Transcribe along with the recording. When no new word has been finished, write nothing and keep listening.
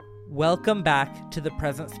Welcome back to the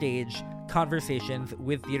Present Stage Conversations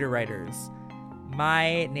with Theater Writers.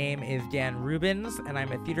 My name is Dan Rubens, and I'm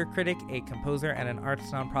a theater critic, a composer, and an arts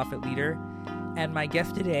nonprofit leader. And my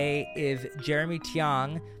guest today is Jeremy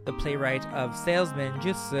Tiang, the playwright of Salesman,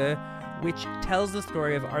 which tells the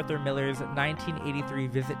story of Arthur Miller's 1983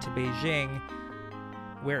 visit to Beijing,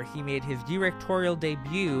 where he made his directorial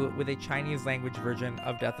debut with a Chinese language version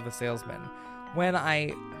of Death of a Salesman. When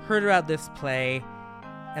I heard about this play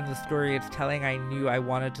and the story it's telling, I knew I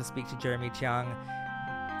wanted to speak to Jeremy Tiang,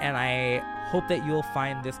 and I hope that you'll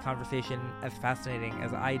find this conversation as fascinating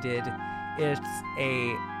as I did. It's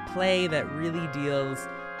a play that really deals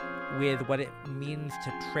with what it means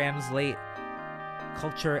to translate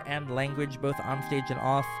culture and language both on stage and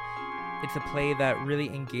off. It's a play that really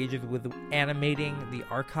engages with animating the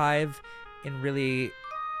archive in really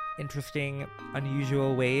interesting,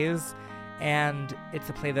 unusual ways. And it's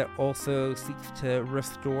a play that also seeks to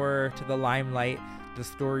restore to the limelight the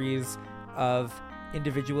stories of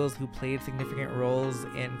individuals who played significant roles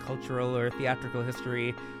in cultural or theatrical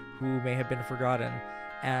history who may have been forgotten.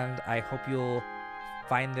 And I hope you'll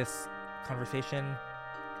find this conversation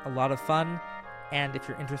a lot of fun. And if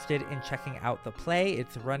you're interested in checking out the play,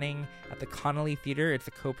 it's running at the Connolly Theater. It's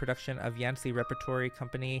a co-production of Yancy Repertory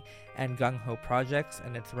Company and Gung Ho Projects,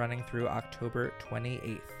 and it's running through October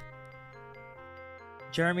 28th.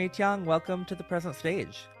 Jeremy Tiang, welcome to the Present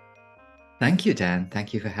Stage. Thank you, Dan.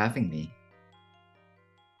 Thank you for having me.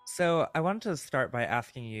 So I wanted to start by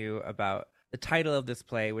asking you about the title of this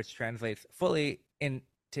play, which translates fully into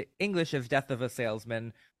English as Death of a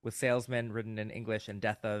Salesman, with salesman written in English and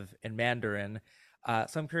death of in Mandarin.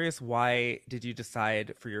 So I'm curious, why did you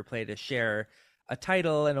decide for your play to share a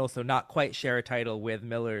title and also not quite share a title with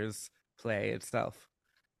Miller's play itself?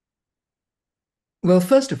 Well,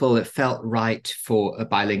 first of all, it felt right for a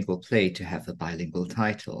bilingual play to have a bilingual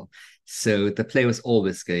title. So the play was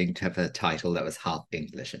always going to have a title that was half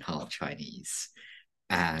English and half Chinese.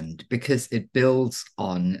 And because it builds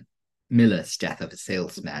on Miller's Death of a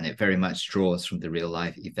Salesman, it very much draws from the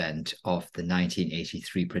real-life event of the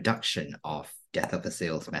 1983 production of Death of a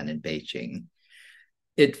Salesman in Beijing.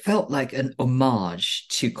 It felt like an homage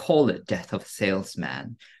to call it Death of a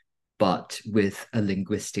Salesman, but with a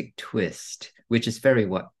linguistic twist, which is very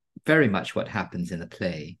much what happens in the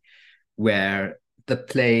play, where the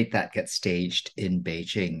play that gets staged in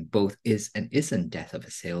Beijing both is and isn't Death of a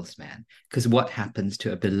Salesman. Because what happens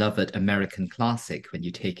to a beloved American classic when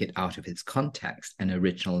you take it out of its context and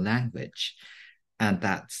original language? And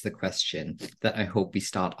that's the question that I hope we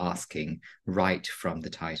start asking right from the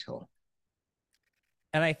title.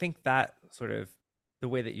 And I think that sort of the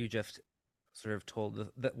way that you just sort of told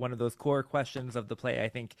that one of those core questions of the play, I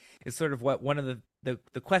think, is sort of what one of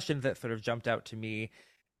the questions that sort of jumped out to me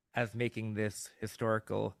as making this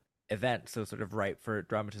historical event so sort of ripe for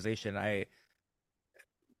dramatization. I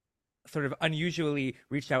sort of unusually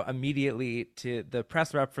reached out immediately to the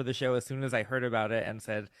press rep for the show as soon as I heard about it and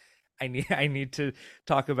said, I need to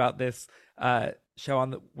talk about this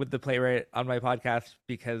show with the playwright on my podcast,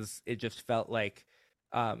 because it just felt like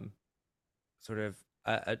sort of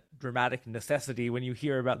a dramatic necessity when you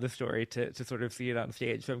hear about the story to sort of see it on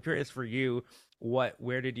stage. So I'm curious for you,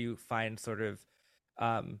 where did you find sort of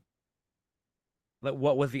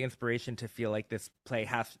what was the inspiration to feel like this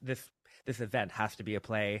event has to be a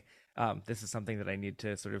play? This is something that I need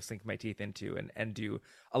to sort of sink my teeth into and do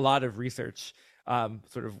a lot of research.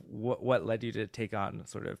 Sort of what led you to take on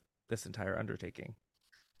sort of this entire undertaking?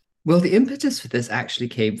 Well, the impetus for this actually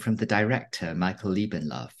came from the director, Michael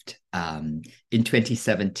Liebenluft. In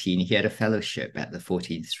 2017, he had a fellowship at the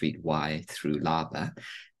 14th Street Y through LABA,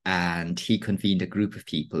 and he convened a group of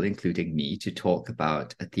people, including me, to talk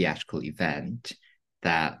about a theatrical event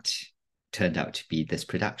that turned out to be this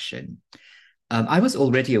production. I was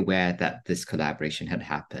already aware that this collaboration had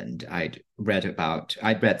happened. I'd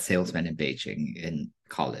read Salesman in Beijing in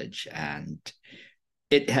college, and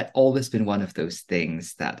it had always been one of those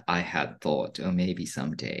things that I had thought, oh, maybe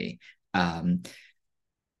someday. But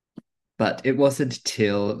it wasn't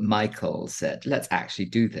until Michael said, let's actually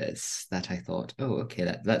do this, that I thought, oh,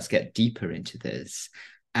 okay, let's get deeper into this.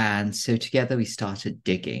 And so together we started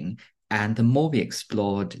digging. And the more we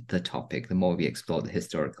explored the topic, the more we explored the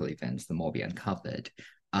historical events, the more we uncovered,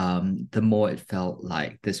 the more it felt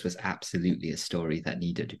like this was absolutely a story that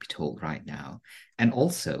needed to be told right now. And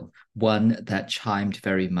also one that chimed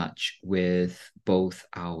very much with both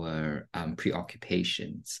our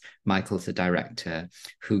preoccupations. Michael's a director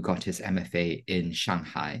who got his MFA in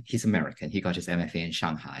Shanghai. He's American. He got his MFA in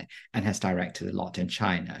Shanghai and has directed a lot in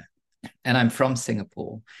China. And I'm from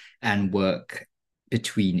Singapore and work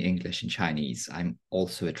between English and Chinese. I'm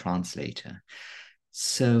also a translator.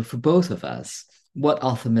 So for both of us, what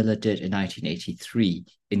Arthur Miller did in 1983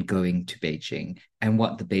 in going to Beijing and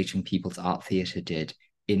what the Beijing People's Art Theatre did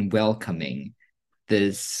in welcoming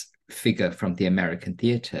this figure from the American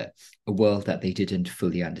theatre, a world that they didn't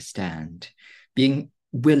fully understand, being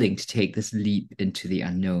willing to take this leap into the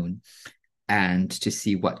unknown and to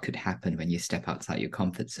see what could happen when you step outside your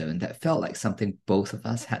comfort zone. That felt like something both of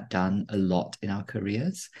us had done a lot in our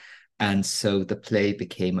careers. And so the play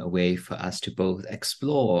became a way for us to both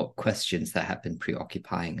explore questions that had been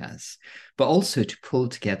preoccupying us, but also to pull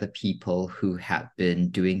together people who had been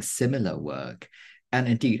doing similar work. And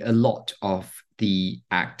indeed, a lot of the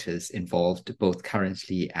actors involved, both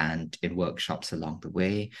currently and in workshops along the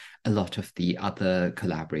way, a lot of the other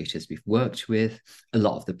collaborators we've worked with, a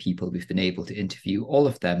lot of the people we've been able to interview, all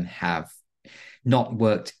of them have not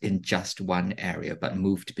worked in just one area, but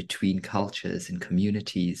moved between cultures and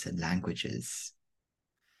communities and languages.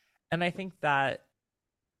 And I think that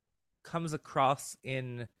comes across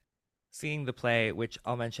in seeing the play, which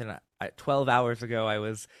I'll mention 12 hours ago, I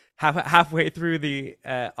was halfway through the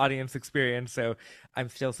audience experience. So I'm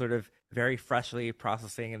still sort of very freshly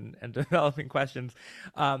processing and developing questions.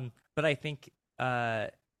 But I think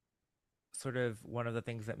sort of one of the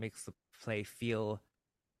things that makes the play feel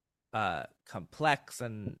complex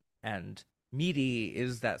and meaty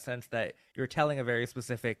is that sense that you're telling a very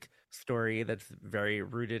specific story that's very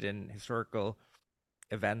rooted in historical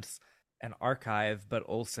events and archive, but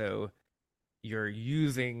also you're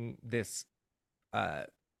using this uh,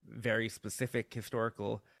 very specific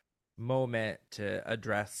historical moment to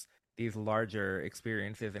address these larger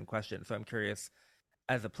experiences and questions. So I'm curious,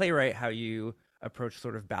 as a playwright, how you approach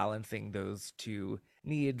sort of balancing those two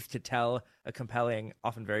needs to tell a compelling,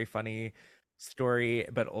 often very funny story,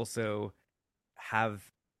 but also have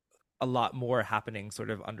a lot more happening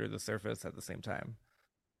sort of under the surface at the same time.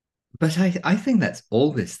 But I think that's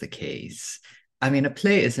always the case. I mean, a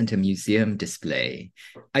play isn't a museum display.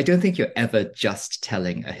 I don't think you're ever just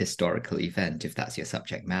telling a historical event if that's your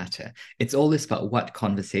subject matter. It's always about what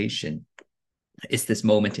conversation is this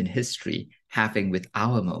moment in history having with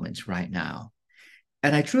our moment right now.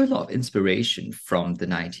 And I drew a lot of inspiration from the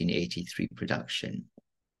 1983 production.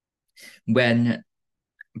 When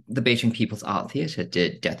the Beijing People's Art Theatre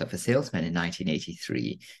did Death of a Salesman in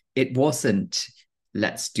 1983, it wasn't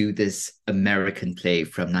let's do this American play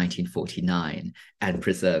from 1949 and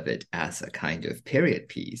preserve it as a kind of period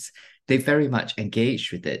piece. They very much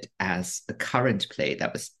engaged with it as a current play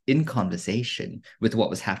that was in conversation with what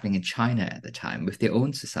was happening in China at the time, with their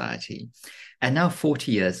own society. And now,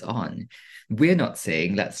 40 years on, we're not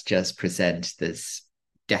saying let's just present this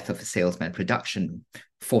Death of a Salesman production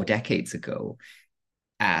 4 decades ago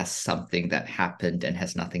as something that happened and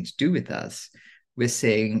has nothing to do with us. We're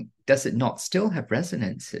saying, does it not still have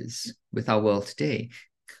resonances with our world today?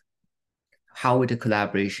 How would a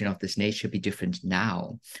collaboration of this nature be different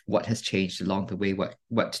now? What has changed along the way?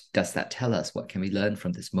 What does that tell us? What can we learn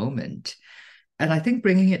from this moment? And I think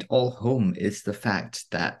bringing it all home is the fact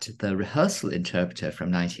that the rehearsal interpreter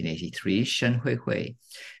from 1983, Shen Huihui,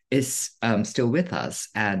 is still with us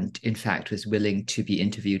and, in fact, was willing to be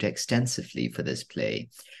interviewed extensively for this play.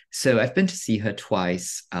 So I've been to see her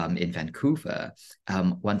twice in Vancouver,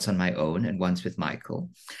 once on my own and once with Michael,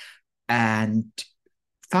 and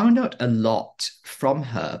found out a lot from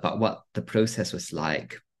her about what the process was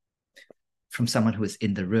like from someone who was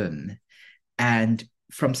in the room. And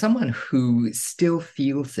from someone who still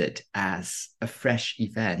feels it as a fresh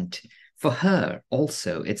event. For her,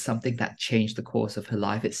 also, it's something that changed the course of her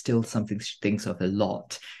life. It's still something she thinks of a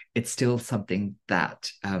lot. It's still something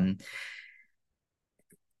that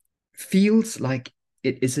feels like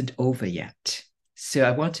it isn't over yet. So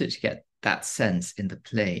I wanted to get that sense in the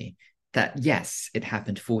play that, yes, it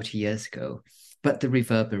happened 40 years ago, but the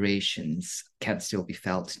reverberations can still be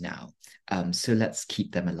felt now. So let's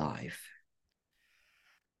keep them alive.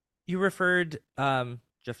 You referred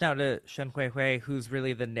just now to Shen Huihui, who's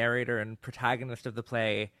really the narrator and protagonist of the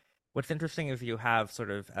play. What's interesting is you have sort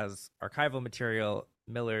of as archival material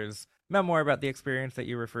Miller's memoir about the experience that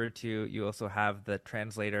you referred to. You also have the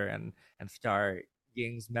translator and star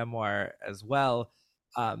Ying's memoir as well.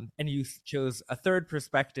 And you chose a third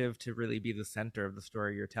perspective to really be the center of the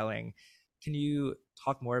story you're telling. Can you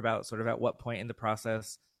talk more about sort of at what point in the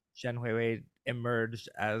process Shen Huihui emerged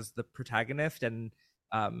as the protagonist and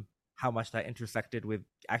how much that intersected with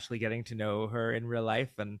actually getting to know her in real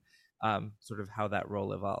life and sort of how that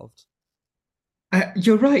role evolved?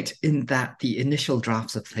 You're right in that the initial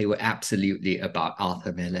drafts of play were absolutely about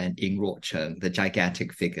Arthur Miller and Ying Ruocheng, the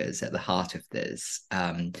gigantic figures at the heart of this,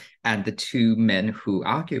 and the two men who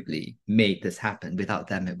arguably made this happen. Without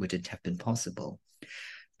them, it wouldn't have been possible.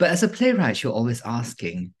 But as a playwright, you're always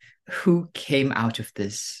asking who came out of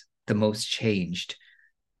this the most changed,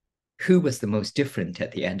 who was the most different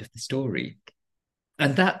at the end of the story.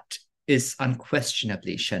 And that is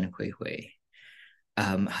unquestionably Shen Huihui.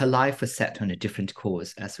 Her life was set on a different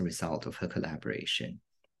course as a result of her collaboration.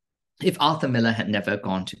 If Arthur Miller had never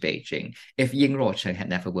gone to Beijing, if Ying Ruocheng had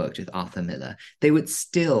never worked with Arthur Miller, they would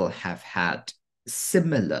still have had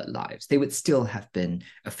similar lives. They would still have been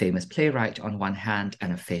a famous playwright on one hand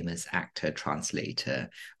and a famous actor translator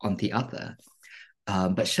on the other.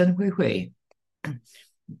 But Shen Huihui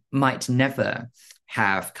might never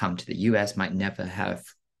have come to the US, might never have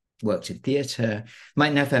worked in theatre,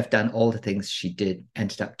 might never have done all the things she did,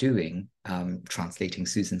 ended up doing, translating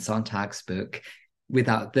Susan Sontag's book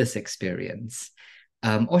without this experience.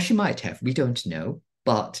 Or she might have, we don't know,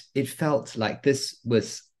 but it felt like this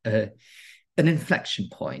was an inflection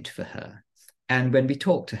point for her. And when we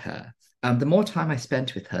talked to her, the more time I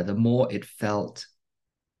spent with her, the more it felt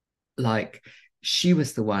like she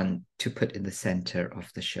was the one to put in the center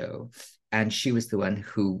of the show. And she was the one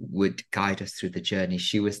who would guide us through the journey.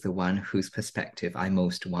 She was the one whose perspective I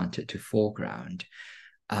most wanted to foreground.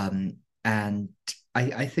 And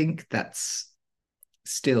I think that's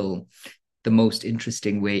still the most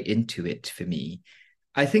interesting way into it for me.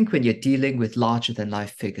 I think when you're dealing with larger than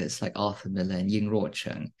life figures like Arthur Miller and Ying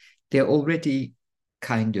Ruocheng, they're already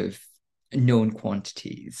kind of known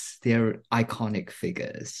quantities. They're iconic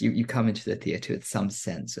figures. You come into the theater with some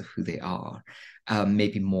sense of who they are.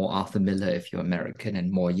 Maybe more Arthur Miller if you're American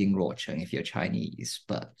and more Ying Ruocheng if you're Chinese,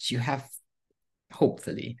 but you have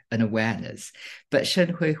hopefully an awareness. But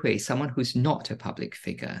Shen Huihui, someone who's not a public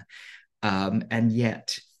figure, and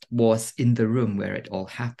yet was in the room where it all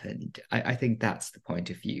happened. I think that's the point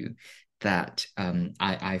of view that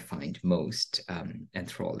I find most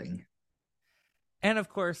enthralling. And of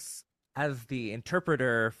course, as the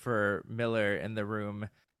interpreter for Miller in the room,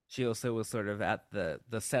 she also was sort of at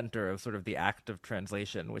the center of sort of the act of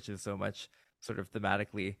translation, which is so much sort of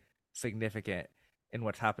thematically significant in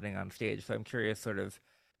what's happening on stage. So I'm curious sort of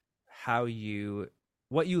how you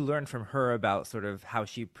what you learned from her about sort of how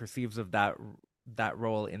she perceives of that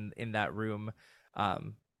role in that room,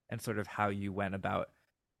 and sort of how you went about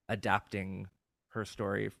adapting her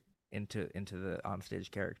story into the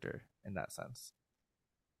onstage character in that sense.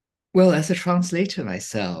 Well, as a translator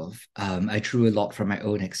myself, I drew a lot from my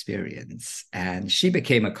own experience, and she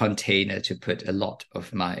became a container to put a lot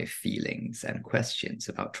of my feelings and questions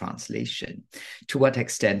about translation. To what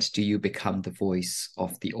extent do you become the voice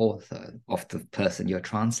of the author, of the person you're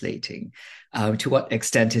translating? To what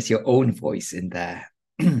extent is your own voice in there?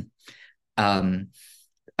 um,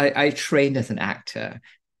 I trained as an actor,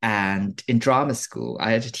 and in drama school,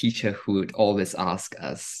 I had a teacher who would always ask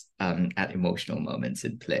us at emotional moments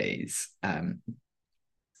in plays,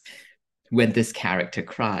 when this character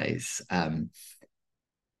cries,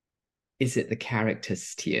 is it the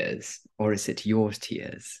character's tears or is it your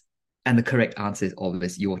tears? And the correct answer is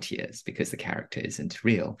always your tears because the character isn't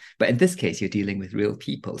real. But in this case, you're dealing with real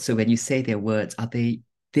people. So when you say their words, are they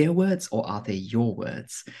their words or are they your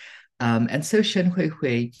words? And so Shen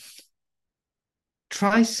Huihui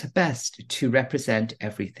tries her best to represent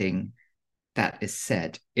everything that is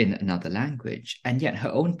said in another language, and yet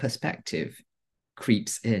her own perspective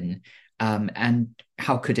creeps in. And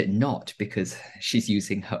how could it not? Because she's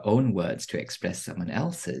using her own words to express someone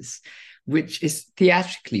else's, which is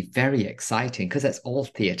theatrically very exciting because that's all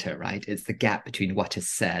theater, right? It's the gap between what is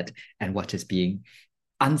said and what is being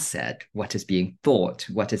unsaid, what is being thought,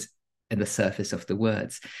 what is in the surface of the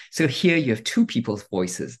words. So here you have two people's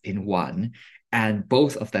voices in one, and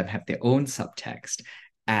both of them have their own subtext.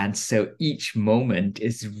 And so each moment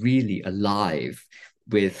is really alive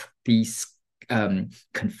with these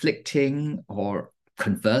conflicting or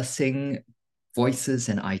conversing voices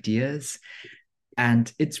and ideas.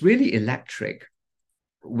 And it's really electric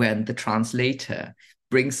when the translator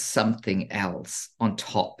brings something else on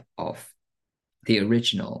top of the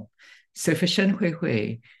original. So for Shen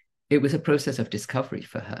Huihui, it was a process of discovery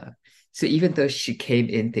for her. So even though she came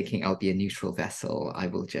in thinking I'll be a neutral vessel, I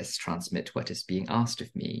will just transmit what is being asked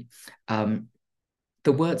of me,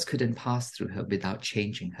 the words couldn't pass through her without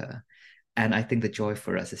changing her. And I think the joy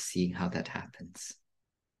for us is seeing how that happens.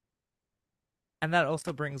 And that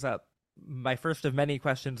also brings up my first of many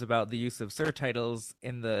questions about the use of surtitles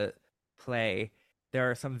in the play.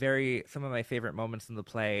 There are some of my favorite moments in the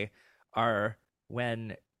play are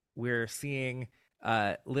when we're seeing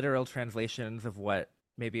literal translations of what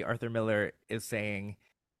maybe Arthur Miller is saying,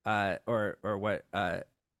 or what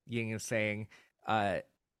Ying is saying, uh,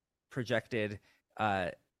 projected, uh,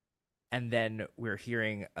 and then we're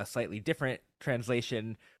hearing a slightly different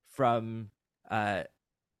translation from uh,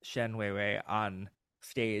 Shen Weiwei on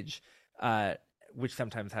stage, uh, which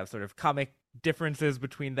sometimes have sort of comic differences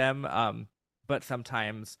between them, but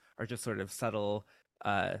sometimes are just sort of subtle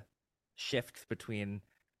uh, shifts between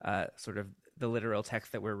sort of the literal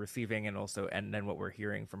text that we're receiving and then what we're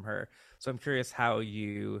hearing from her. So I'm curious how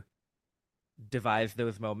you devise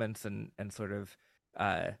those moments and sort of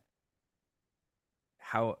uh,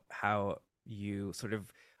 how you sort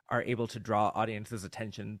of are able to draw audiences'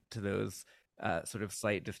 attention to those sort of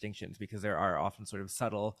slight distinctions, because there are often sort of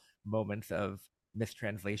subtle moments of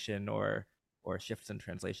mistranslation or shifts in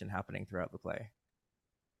translation happening throughout the play.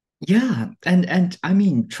 Yeah, and I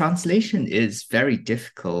mean, translation is very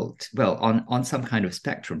difficult. Well, on some kind of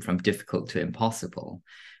spectrum from difficult to impossible.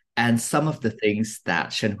 And some of the things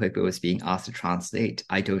that Shen Huibu was being asked to translate,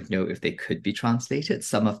 I don't know if they could be translated.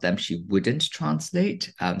 Some of them she wouldn't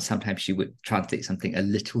translate. Sometimes she would translate something a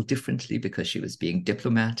little differently because she was being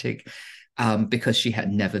diplomatic, because she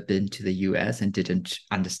had never been to the US and didn't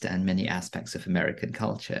understand many aspects of American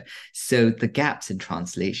culture. So the gaps in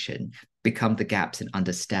translation become the gaps in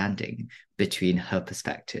understanding between her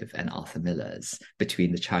perspective and Arthur Miller's,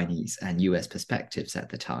 between the Chinese and US perspectives at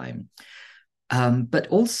the time. But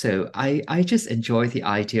also, I just enjoy the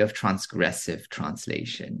idea of transgressive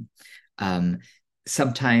translation. Um,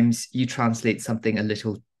 Sometimes you translate something a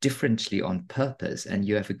little differently on purpose, and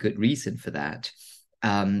you have a good reason for that.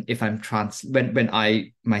 If I'm when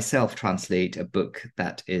I myself translate a book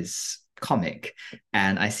that is comic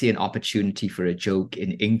and I see an opportunity for a joke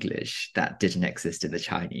in English that didn't exist in the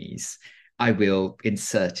Chinese, I will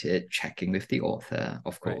insert it, checking with the author,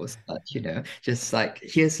 of Right. course. But just like,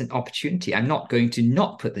 here's an opportunity. I'm not going to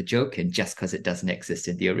not put the joke in just because it doesn't exist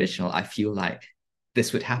in the original. I feel like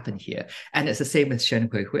this would happen here. And it's the same with Shen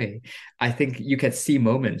Hui. I think you can see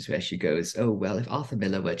moments where she goes, oh, well, if Arthur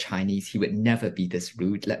Miller were Chinese, he would never be this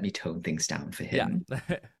rude. Let me tone things down for Yeah. him.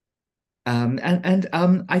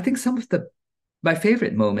 I think some of the my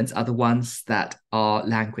favorite moments are the ones that are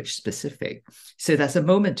language specific. So there's a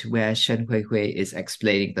moment where Shen Huihui is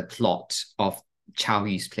explaining the plot of Chow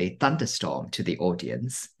Yu's play Thunderstorm to the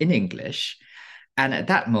audience in English. And at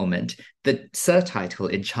that moment, the surtitle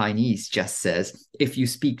in Chinese just says, if you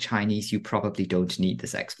speak Chinese, you probably don't need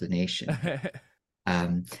this explanation.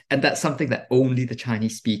 And that's something that only the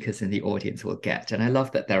Chinese speakers in the audience will get. And I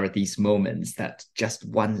love that there are these moments that just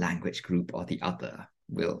one language group or the other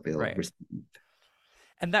will Right. receive.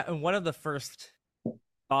 And one of the first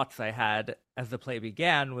thoughts I had as the play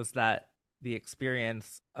began was that the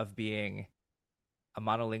experience of being a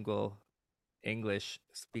monolingual English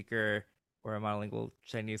speaker or a monolingual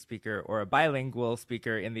Chinese speaker or a bilingual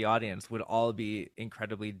speaker in the audience would all be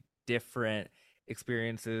incredibly different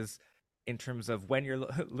experiences in terms of when you're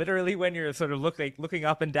literally when you're sort of looking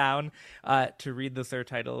up and down to read the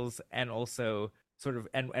surtitles, and also sort of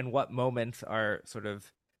and what moments are sort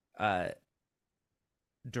of uh,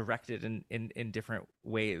 directed in different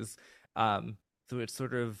ways. So it's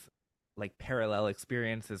sort of like parallel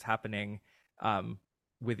experiences happening um,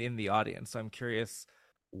 within the audience. So I'm curious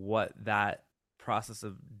what that process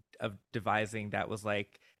of devising that was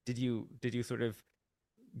like. Did you sort of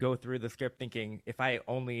go through the script thinking, if I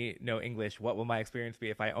only know English, what will my experience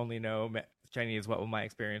be? If I only know Chinese, what will my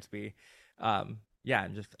experience be? Yeah,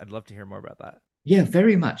 and just I'd love to hear more about that. Yeah,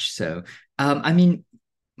 very much so. I mean,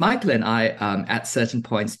 Michael and I, at certain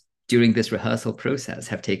points during this rehearsal process,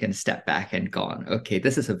 have taken a step back and gone, okay,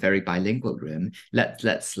 this is a very bilingual room.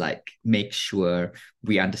 Let's like make sure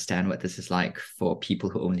we understand what this is like for people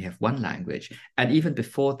who only have one language. And even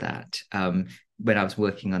before that, when I was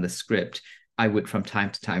working on the script, I would from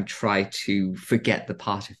time to time try to forget the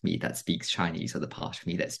part of me that speaks Chinese or the part of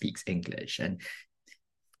me that speaks English, and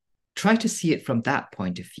try to see it from that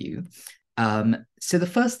point of view. So the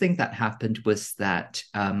first thing that happened was that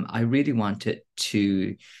I really wanted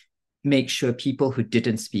to make sure people who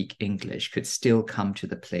didn't speak English could still come to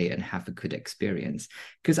the play and have a good experience.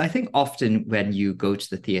 Because I think often when you go to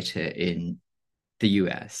the theater in the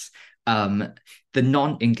US, the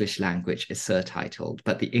non-English language is surtitled,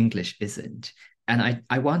 but the English isn't. And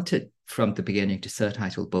I wanted from the beginning to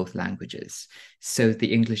surtitle both languages. So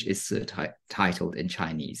the English is surtitled in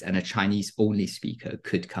Chinese, and a Chinese only speaker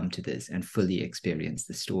could come to this and fully experience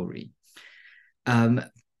the story. Um,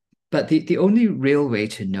 but the only real way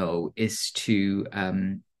to know is to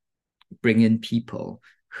bring in people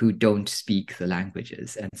who don't speak the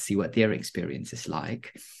languages and see what their experience is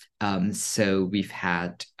like. So we've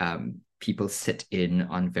had people sit in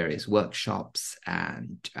on various workshops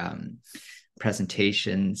and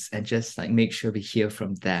presentations and just like make sure we hear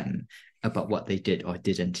from them about what they did or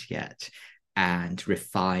didn't get and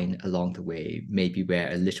refine along the way, maybe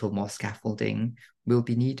where a little more scaffolding will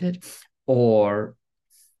be needed, or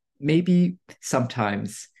maybe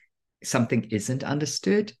sometimes something isn't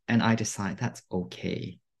understood and I decide that's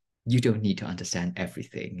okay. You don't need to understand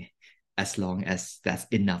everything as long as that's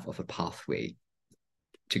enough of a pathway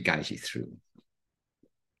to guide you through.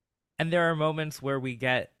 And there are moments where we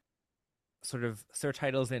get sort of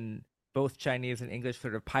surtitles in both Chinese and English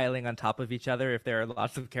sort of piling on top of each other if there are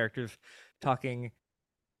lots of characters talking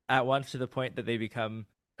at once to the point that they become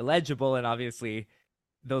illegible. And obviously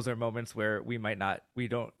those are moments where we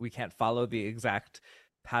can't follow the exact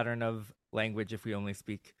pattern of language if we only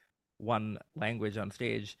speak one language on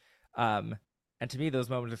stage. And to me, those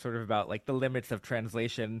moments are sort of about like the limits of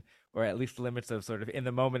translation, or at least the limits of sort of in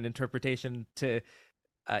the moment interpretation to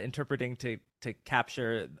interpreting to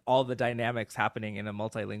capture all the dynamics happening in a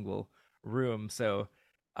multilingual room. So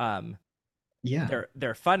Yeah.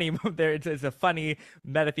 they're funny. It's a funny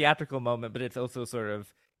meta theatrical moment, but it's also sort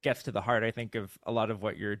of gets to the heart, I think, of a lot of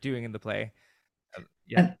what you're doing in the play.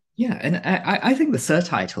 Yeah. And yeah, and I think the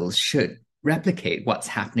surtitles should replicate what's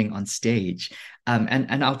happening on stage.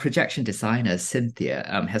 And our projection designer,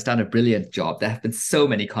 Cynthia, has done a brilliant job. There have been so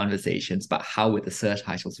many conversations about how would the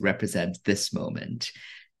surtitles represent this moment.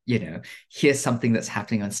 You know, here's something that's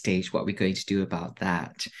happening on stage. What are we going to do about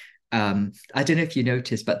that? I don't know if you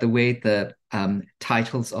noticed, but the way the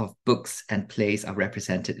titles of books and plays are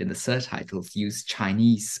represented in the surtitles use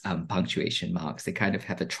Chinese punctuation marks. They kind of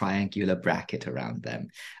have a triangular bracket around them.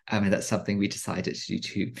 And that's something we decided to do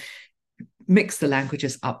to mix the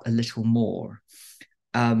languages up a little more.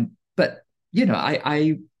 But, you know,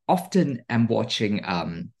 I often am watching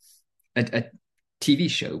a TV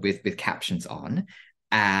show with captions on,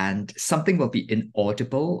 and something will be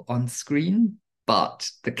inaudible on screen, but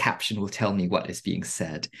the caption will tell me what is being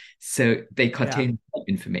said. So they contain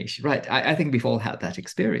information, right? I think we've all had that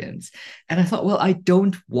experience. And I thought, well, I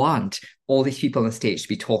don't want all these people on the stage to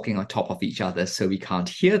be talking on top of each other so we can't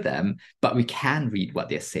hear them, but we can read what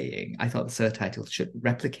they're saying. I thought the subtitles should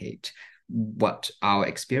replicate what our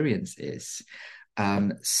experience is.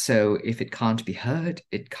 So if it can't be heard,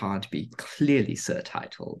 it can't be clearly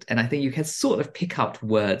surtitled. And I think you can sort of pick out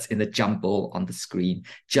words in the jumble on the screen,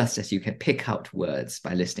 just as you can pick out words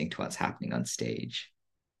by listening to what's happening on stage.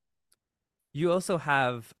 You also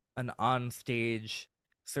have an on-stage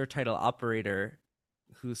surtitle operator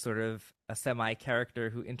who's sort of a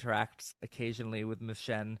semi-character who interacts occasionally with Miss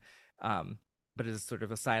Shen, but is sort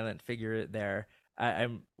of a silent figure there.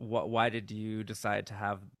 Why did you decide to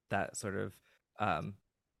have that sort of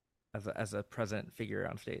as a present figure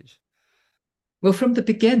on stage? Well, from the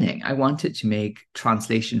beginning, I wanted to make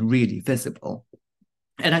translation really visible.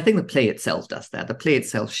 And I think the play itself does that. The play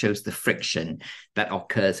itself shows the friction that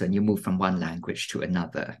occurs when you move from one language to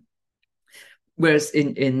another. Whereas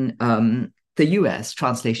in the US,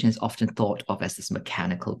 translation is often thought of as this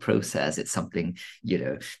mechanical process. It's something, you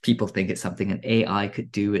know, people think it's something an AI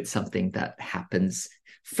could do. It's something that happens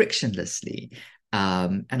frictionlessly.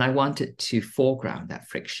 And I wanted to foreground that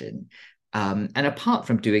friction. And apart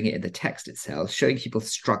from doing it in the text itself, showing people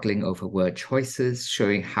struggling over word choices,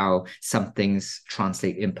 showing how some things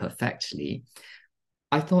translate imperfectly,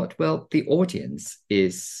 I thought, well, the audience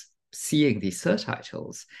is seeing these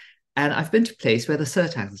surtitles. And I've been to a place where the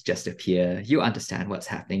surtitles just appear. You understand what's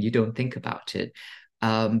happening. You don't think about it.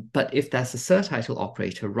 But if there's a surtitle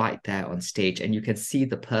operator right there on stage and you can see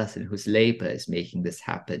the person whose labor is making this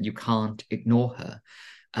happen, you can't ignore her.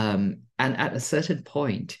 And at a certain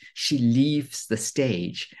point, she leaves the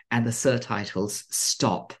stage and the surtitles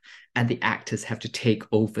stop and the actors have to take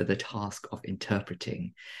over the task of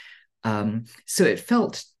interpreting. So it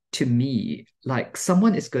felt to me like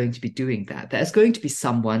someone is going to be doing that. There's going to be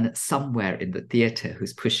someone somewhere in the theater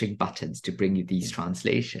who's pushing buttons to bring you these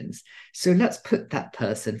translations. So let's put that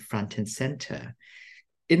person front and center.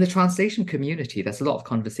 In the translation community, there's a lot of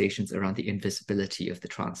conversations around the invisibility of the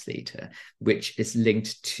translator, which is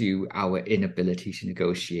linked to our inability to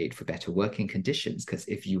negotiate for better working conditions. Because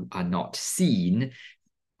if you are not seen,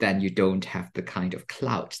 then you don't have the kind of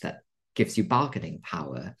clout that gives you bargaining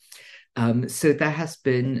power. So there have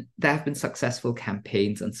been successful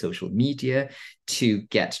campaigns on social media to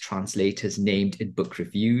get translators named in book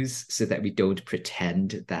reviews so that we don't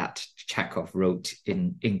pretend that Chekhov wrote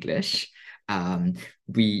in English. There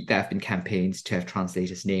have been campaigns to have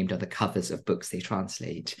translators named on the covers of books they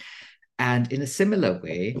translate. And in a similar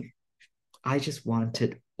way, I just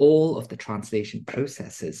wanted all of the translation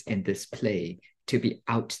processes in this play to be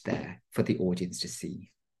out there for the audience to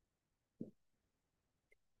see.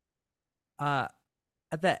 Uh,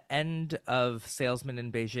 at the end of Salesman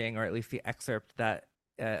in Beijing, or at least the excerpt that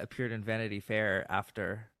appeared in Vanity Fair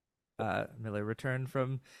after Miller returned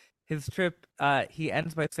from his trip, he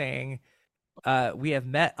ends by saying, we have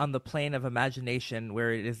met on the plane of imagination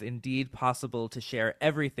where it is indeed possible to share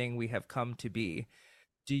everything we have come to be.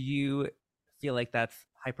 Do you feel like that's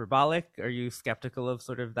hyperbolic? Are you skeptical of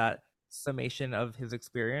sort of that summation of his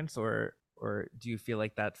experience, or do you feel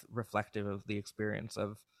like that's reflective of the experience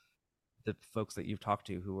of the folks that you've talked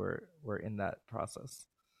to who were in that process?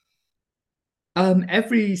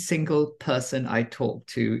 Every single person I talked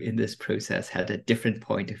to in this process had a different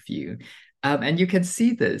point of view. And you can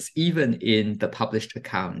see this even in the published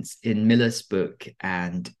accounts in Miller's book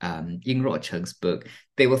and Ying Ruocheng's book.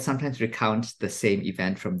 They will sometimes recount the same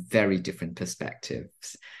event from very different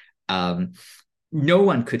perspectives. No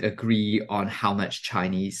one could agree on how much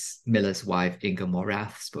Chinese Miller's wife, Inga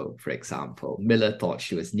Morath, spoke, for example. Miller thought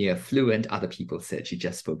she was near fluent. Other people said she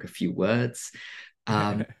just spoke a few words.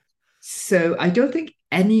 Um, so I don't think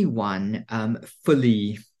anyone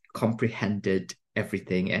fully comprehended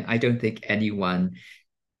everything. And I don't think anyone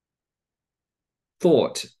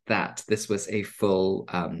thought that this was a full,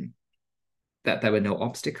 that there were no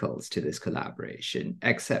obstacles to this collaboration,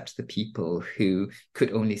 except the people who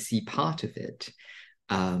could only see part of it,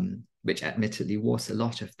 which admittedly was a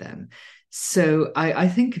lot of them. So I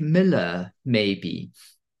think Miller, maybe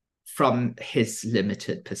from his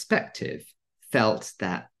limited perspective, felt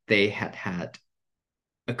that they had had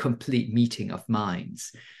a complete meeting of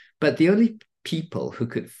minds. But the only people who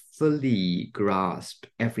could fully grasp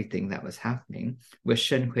everything that was happening were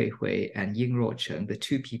Shen Huihui and Ying Ruocheng, the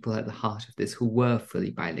two people at the heart of this who were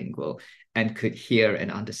fully bilingual and could hear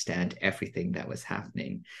and understand everything that was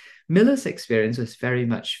happening. Miller's experience was very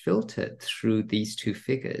much filtered through these two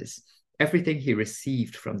figures. Everything he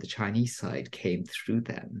received from the Chinese side came through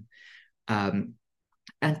them. And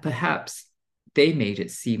perhaps they made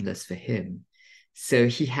it seamless for him. So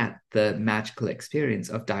he had the magical experience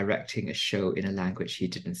of directing a show in a language he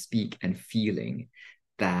didn't speak and feeling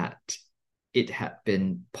that it had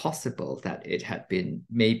been possible, that it had been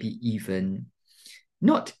maybe even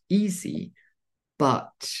not easy,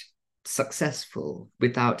 but successful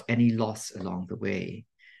without any loss along the way.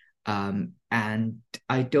 And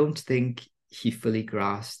I don't think he fully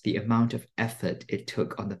grasped the amount of effort it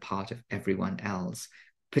took on the part of everyone else,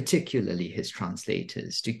 particularly his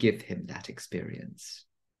translators, to give him that experience.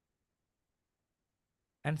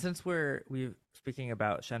 And since we're speaking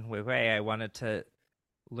about Shen Huihui, I wanted to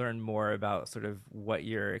learn more about sort of what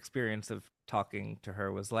your experience of talking to her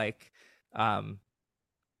was like, um,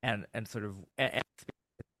 and sort of and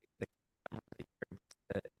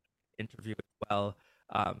the interview as well.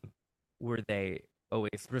 Um, were they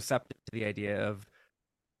always receptive to the idea of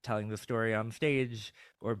telling the story on stage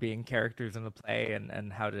or being characters in the play,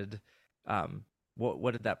 and how did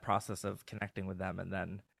what did that process of connecting with them and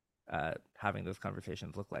then having those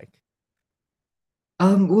conversations look like?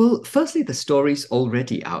 Well, firstly, the story's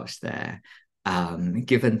already out there.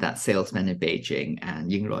 Given that Salesman in Beijing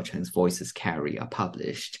and Ying Ruocheng's Voices Carry are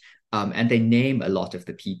published, and they name a lot of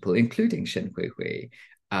the people, including Shen Huihui.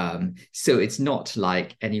 So it's not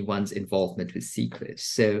like anyone's involvement was secret.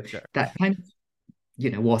 So Sure. that kind of,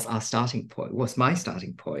 was our starting point, was my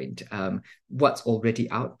starting point. What's already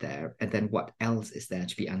out there, and then what else is there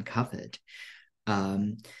to be uncovered?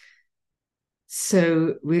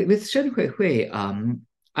 So with Shen Huihui,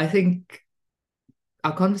 I think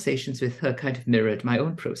our conversations with her kind of mirrored my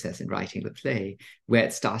own process in writing the play, where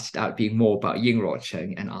it started out being more about Ying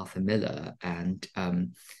Ruocheng and Arthur Miller, and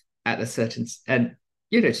at a certain and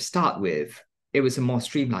to start with, it was a more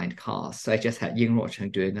streamlined cast. So I just had Ying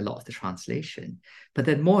Ruocheng doing a lot of the translation, but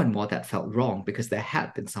then more and more that felt wrong because there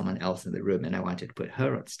had been someone else in the room, and I wanted to put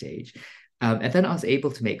her on stage. And then I was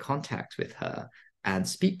able to make contact with her and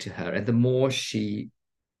speak to her, and the more she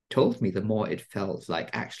told me, the more it felt like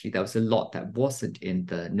actually there was a lot that wasn't in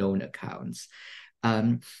the known accounts.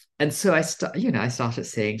 And so I started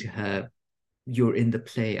saying to her, "You're in the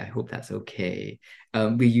play. I hope that's okay.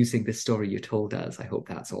 We're using the story you told us. I hope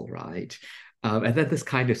that's all right." And then this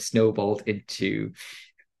kind of snowballed into,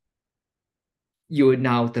 "You're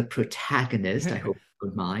now the protagonist. I hope you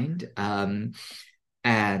don't mind."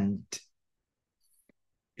 And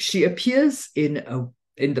she appears in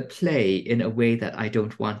the play in a way that I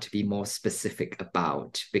don't want to be more specific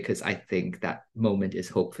about, because I think that moment is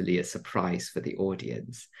hopefully a surprise for the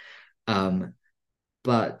audience. Um,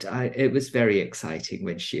 But it was very exciting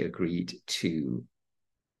when she agreed to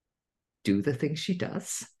do the things she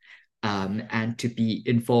does, and to be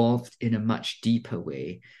involved in a much deeper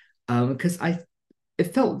way. Because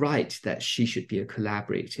it felt right that she should be a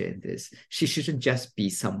collaborator in this. She shouldn't just be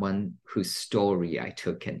someone whose story I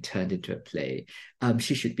took and turned into a play.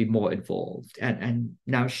 She should be more involved, and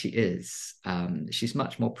now she is. She's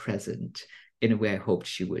much more present in a way I hoped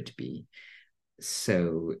she would be.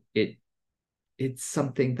 So it's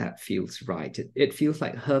something that feels right. It feels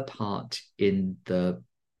like her part in the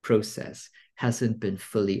process hasn't been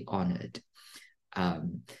fully honored.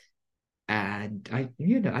 Um, and I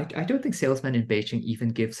don't think Salesman in Beijing even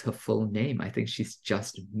gives her full name. I think she's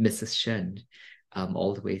just Mrs. Shen,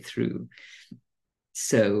 all the way through.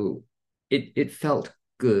 So it felt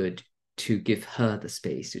good to give her the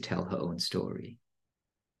space to tell her own story.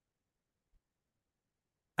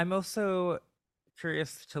 I'm also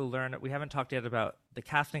curious to learn. We haven't talked yet about the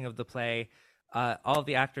casting of the play. All of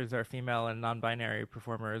the actors are female and non-binary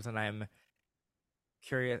performers, and I'm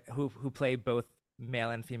curious who play both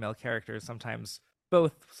male and female characters, sometimes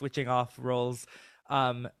both switching off roles.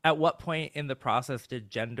 At what point in the process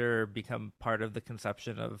did gender become part of the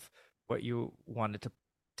conception of what you wanted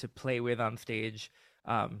to play with on stage?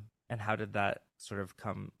 And how did that sort of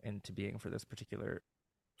come into being for this particular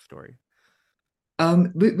story?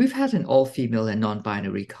 We've had an all-female and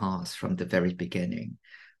non-binary cast from the very beginning.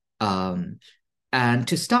 Um, And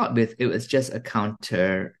to start with, it was just a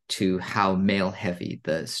counter to how male heavy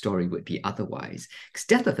the story would be otherwise. Because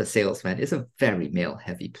Death of a Salesman is a very male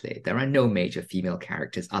heavy play. There are no major female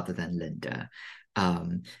characters other than Linda.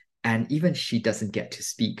 Um, and even she doesn't get to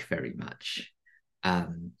speak very much.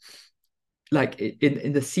 Um, like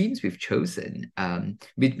in the scenes we've chosen,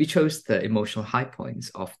 we chose the emotional high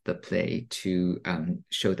points of the play to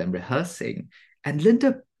show them rehearsing. And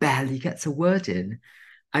Linda barely gets a word in.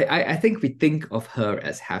 I think we think of her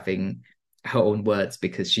as having her own words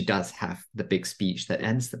because she does have the big speech that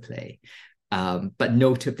ends the play. But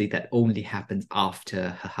notably, that only happens after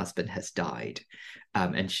her husband has died,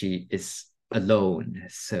 and she is alone.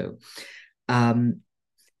 So, um,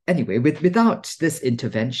 anyway, without this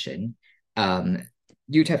intervention, um,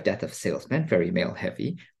 you'd have Death of a Salesman, very male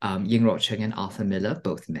heavy, Ying Rocheng and Arthur Miller,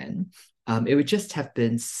 both men. It would just have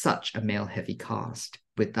been such a male heavy cast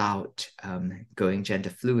without going gender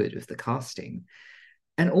fluid with the casting.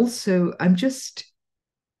 And also, I'm just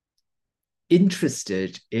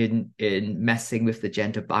interested in messing with the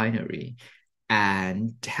gender binary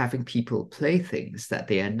and having people play things that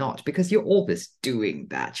they are not, because you're always doing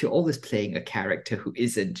that. You're always playing a character who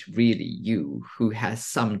isn't really you, who has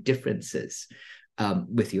some differences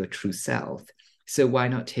with your true self. So why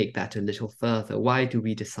not take that a little further? Why do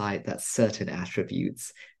we decide that certain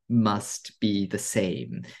attributes must be the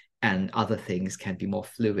same and other things can be more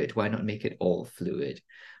fluid? Why not make it all fluid?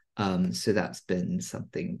 So that's been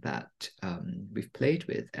something that we've played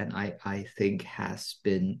with, and I think has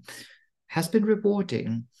been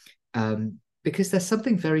rewarding, because there's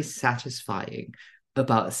something very satisfying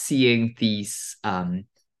about seeing these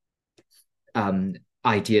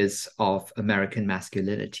ideas of American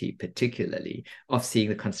masculinity, particularly of seeing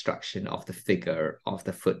the construction of the figure of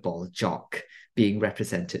the football jock being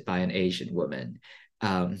represented by an Asian woman,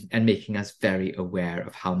 and making us very aware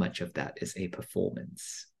of how much of that is a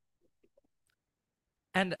performance.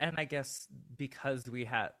 And I guess because we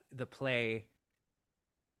had the play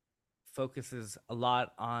focuses a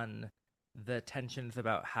lot on the tensions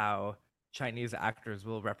about how Chinese actors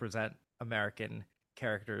will represent American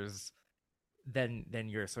characters, then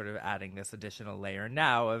you're sort of adding this additional layer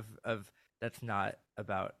now of that's not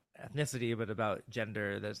about ethnicity but about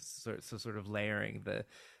gender. That's sort of layering the,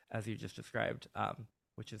 as you just described,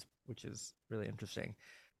 which is really interesting.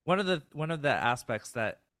 One of the aspects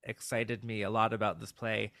that excited me a lot about this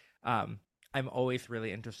play, I'm always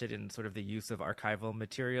really interested in sort of the use of archival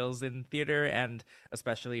materials in theater, and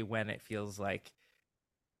especially when it feels like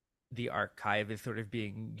the archive is sort of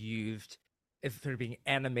being used, is sort of being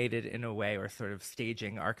animated in a way, or sort of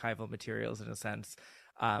staging archival materials in a sense.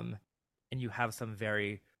 Um, and you have some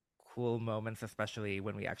very cool moments, especially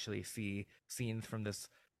when we actually see scenes from this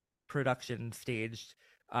production staged,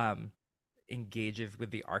 um, engages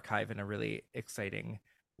with the archive in a really exciting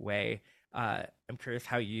way. I'm curious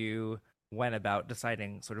how you went about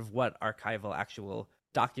deciding sort of what archival actual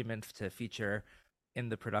documents to feature in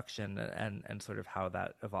the production, and sort of how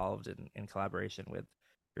that evolved in collaboration with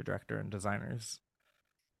your director and designers.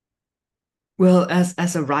 Well,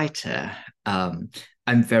 as a writer,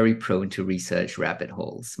 I'm very prone to research rabbit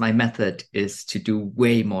holes. My method is to do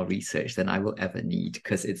way more research than I will ever need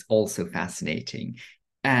because it's also fascinating.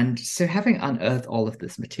 And so, having unearthed all of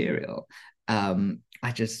this material,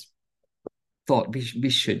 I just thought we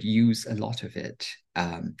should use a lot of it,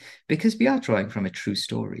 because we are drawing from a true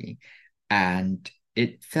story. And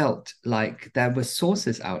it felt like there were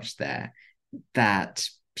sources out there that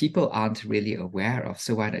people aren't really aware of.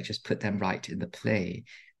 So, why not just put them right in the play?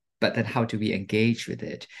 But then, how do we engage with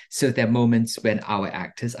it? So, there are moments when our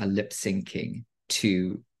actors are lip syncing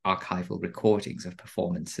to archival recordings of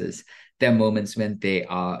performances. There are moments when they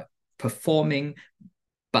are performing,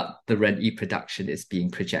 but the Ren-yi production is being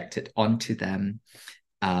projected onto them.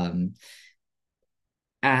 Um,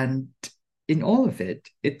 and in all of it,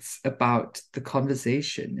 it's about the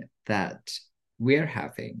conversation that we're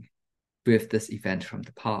having with this event from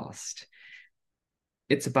the past.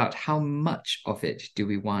 It's about how much of it do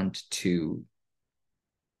we want to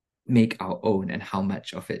make our own and how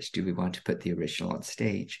much of it do we want to put the original on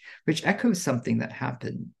stage, which echoes something that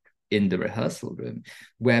happened in the rehearsal room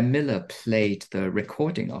where Miller played the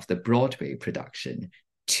recording of the Broadway production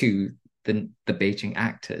to the Beijing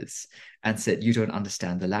actors and said, you don't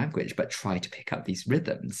understand the language, but try to pick up these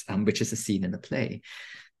rhythms, which is a scene in the play.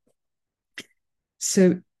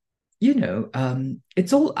 So,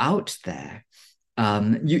 it's all out there.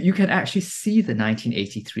 You can actually see the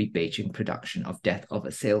 1983 Beijing production of Death of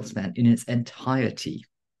a Salesman in its entirety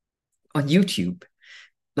on YouTube.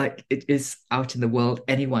 Like, it is out in the world.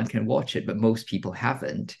 Anyone can watch it, but most people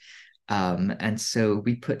haven't. And so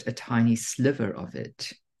we put a tiny sliver of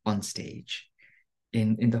it on stage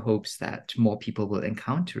in the hopes that more people will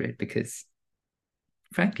encounter it, because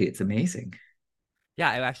frankly, it's amazing. Yeah,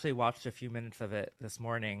 I actually watched a few minutes of it this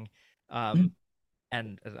morning. Mm,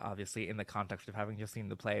 And obviously in the context of having just seen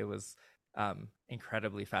the play was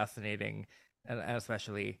incredibly fascinating, and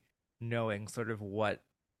especially knowing sort of what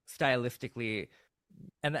stylistically,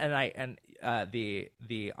 and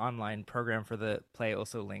the online program for the play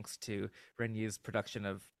also links to Renyu's production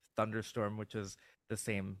of Thunderstorm, which was the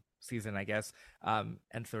same season, I guess,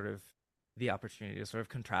 and sort of the opportunity to sort of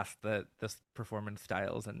contrast the performance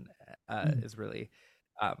styles, and mm, is really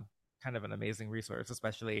kind of an amazing resource,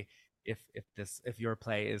 especially if your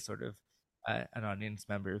play is sort of an audience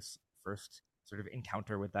member's first sort of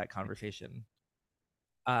encounter with that conversation.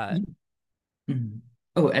 Uh, mm, mm.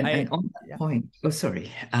 Oh, I and on that Yeah, point, oh,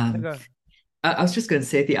 sorry. no, go. I was just going to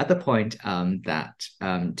say the other point, that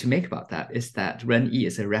to make about that is that Ren-yi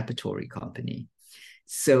is a repertory company.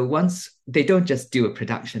 So once they don't just do a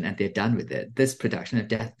production and they're done with it, this production of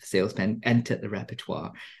Death of the Salesman entered the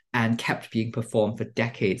repertoire and kept being performed for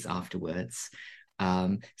decades afterwards.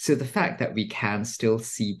 So the fact that we can still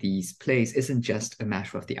see these plays isn't just a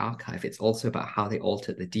matter of the archive, it's also about how they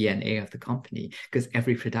altered the DNA of the company, because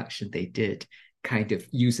every production they did kind of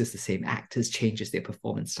uses the same actors, changes their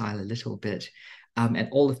performance style a little bit. And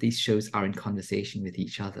all of these shows are in conversation with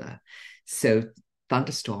each other. So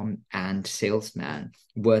Thunderstorm and Salesman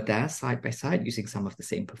were there side by side using some of the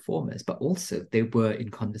same performers, but also they were in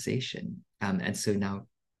conversation. And so now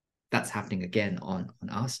that's happening again on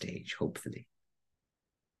our stage, hopefully.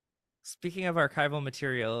 Speaking of archival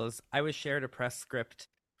materials, I was shared a press script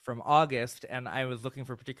from August, and I was looking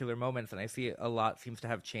for particular moments, and I see a lot seems to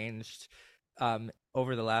have changed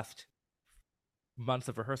over the last months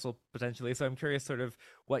of rehearsal potentially. So I'm curious, sort of,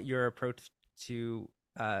 what your approach to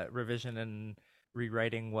revision and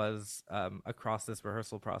rewriting was across this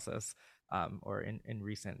rehearsal process, or in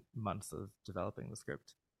recent months of developing the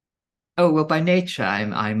script. Oh, well, by nature,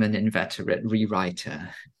 I'm an inveterate rewriter.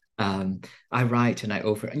 Um, I write and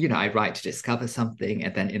I write to discover something,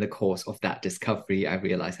 and then in the course of that discovery, I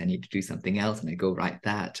realize I need to do something else, and I go write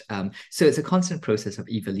that. So it's a constant process of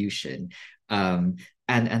evolution. Um,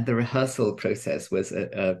 and the rehearsal process was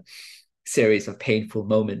a series of painful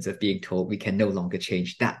moments of being told we can no longer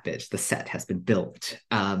change that bit. The set has been built.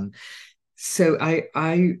 So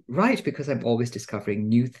I write because I'm always discovering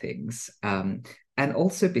new things, and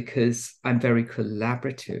also because I'm very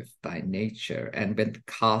collaborative by nature. And when the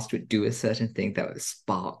cast would do a certain thing that would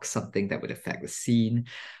spark something that would affect the scene,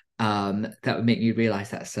 that would make me realize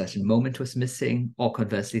that a certain moment was missing, or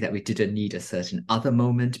conversely, that we didn't need a certain other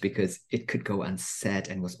moment because it could go unsaid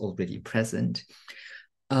and was already present.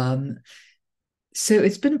 Um, so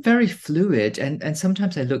it's been very fluid, and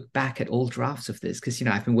sometimes I look back at old drafts of this because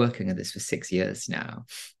I've been working on this for 6 years now,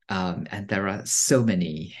 and there are so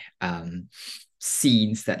many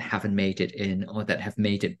scenes that haven't made it in, or that have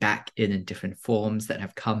made it back in different forms, that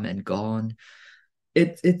have come and gone.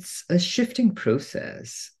 It's a shifting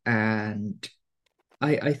process, and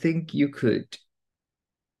I think you could,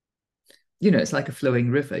 it's like a flowing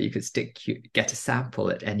river. You could get a sample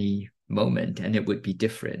at any moment and it would be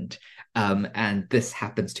different. And this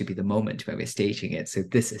happens to be the moment where we're staging it. So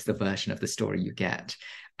this is the version of the story you get.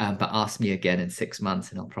 But ask me again in 6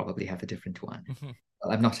 months and I'll probably have a different one.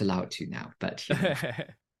 Well, I'm not allowed to now, but you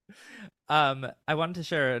know. I wanted to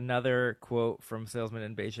share another quote from Salesman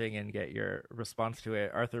in Beijing and get your response to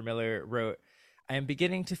it. Arthur Miller wrote, I am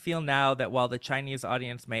beginning to feel now that while the Chinese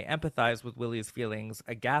audience may empathize with Willie's feelings,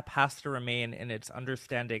 a gap has to remain in its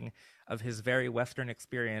understanding of his very Western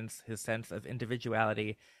experience, his sense of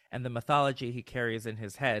individuality, and the mythology he carries in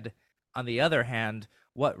his head. On the other hand,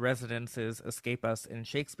 what resonances escape us in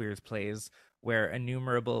Shakespeare's plays, where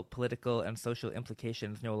innumerable political and social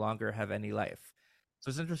implications no longer have any life? So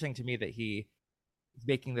it's interesting to me that he is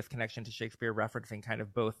making this connection to Shakespeare, referencing kind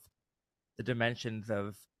of both the dimensions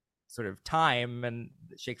of sort of time, and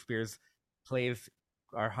Shakespeare's plays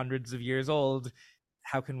are hundreds of years old.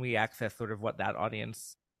 How can we access sort of what that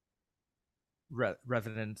audience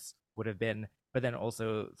resonance would have been, but then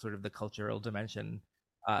also sort of the cultural dimension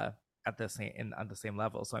at the same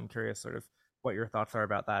level? So I'm curious sort of what your thoughts are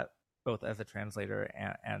about that, both as a translator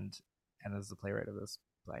and as the playwright of this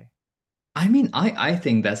play. I mean, I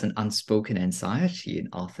think there's an unspoken anxiety in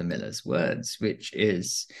Arthur Miller's words, which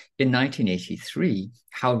is in 1983,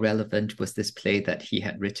 how relevant was this play that he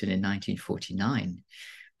had written in 1949?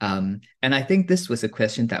 And I think this was a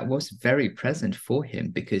question that was very present for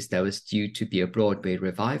him because there was due to be a Broadway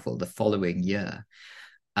revival the following year.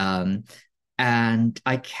 And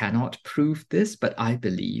I cannot prove this, but I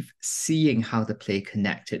believe seeing how the play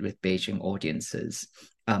connected with Beijing audiences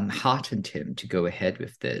heartened him to go ahead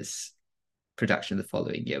with this production the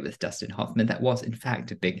following year with Dustin Hoffman. That was, in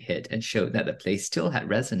fact, a big hit and showed that the play still had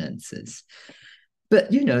resonances.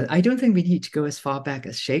 But, you know, I don't think we need to go as far back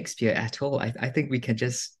as Shakespeare at all. I think we can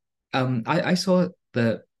just... I saw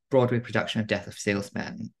the Broadway production of Death of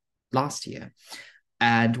Salesman last year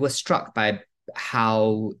and was struck by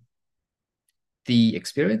how the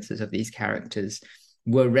experiences of these characters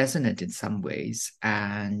were resonant in some ways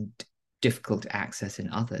and difficult to access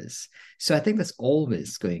in others. So I think there's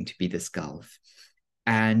always going to be this gulf.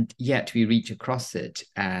 And yet we reach across it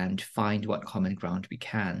and find what common ground we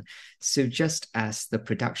can. So just as the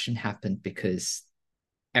production happened because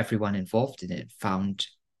everyone involved in it found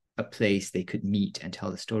a place they could meet and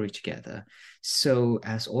tell the story together, so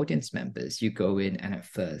as audience members, you go in and at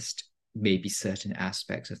first, maybe certain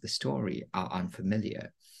aspects of the story are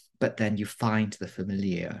unfamiliar, but then you find the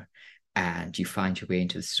familiar and you find your way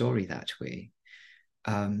into the story that way.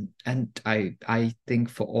 And I think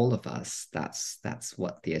for all of us, that's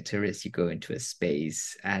what theater is. You go into a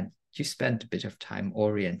space and you spend a bit of time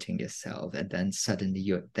orienting yourself, and then suddenly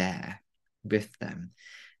you're there with them,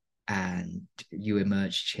 and you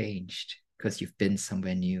emerge changed because you've been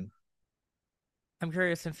somewhere new. I'm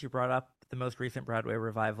curious, since you brought up the most recent Broadway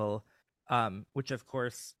revival, which of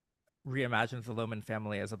course reimagines the Lohman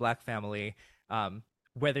family as a Black family,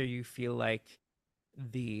 whether you feel like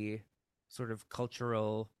the sort of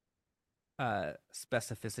cultural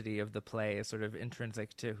specificity of the play is sort of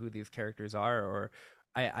intrinsic to who these characters are, or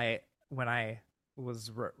I when I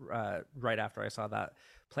was right after I saw that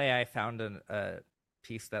play, I found a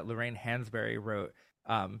piece that Lorraine Hansberry wrote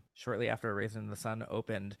shortly after A Raisin in the Sun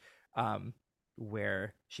opened,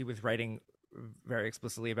 where she was writing very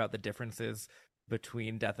explicitly about the differences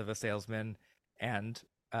between Death of a Salesman and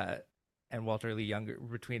Walter Lee Younger,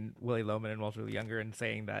 between Willie Loman and Walter Lee Younger, and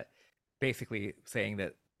basically saying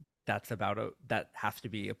that that has to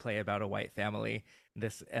be a play about a white family.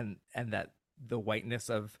 And that the whiteness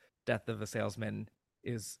of Death of a Salesman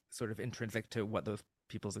is sort of intrinsic to what those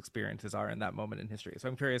people's experiences are in that moment in history. So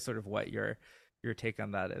I'm curious sort of what your take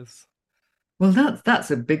on that is. Well,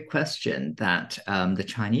 that's a big question that the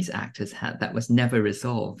Chinese actors had that was never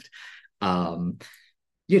resolved. Um,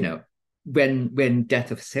 you know, when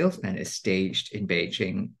Death of a Salesman is staged in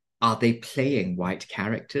Beijing, are they playing white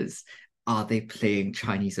characters? Are they playing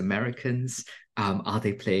Chinese Americans? Are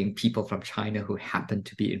they playing people from China who happen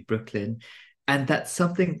to be in Brooklyn? And that's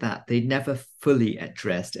something that they never fully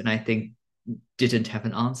addressed, and I think didn't have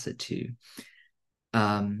an answer to.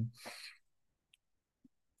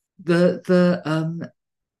 The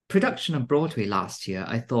production on Broadway last year,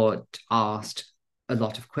 I thought, asked a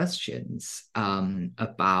lot of questions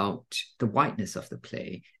about the whiteness of the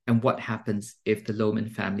play and what happens if the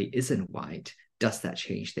Lohman family isn't white. Does that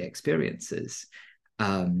change their experiences?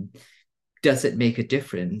 Does it make a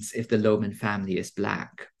difference if the Lohman family is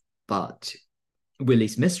Black, but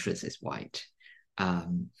Willie's mistress is white?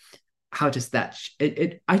 How does that...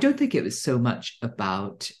 I don't think it was so much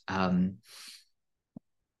about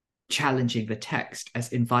challenging the text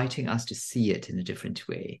as inviting us to see it in a different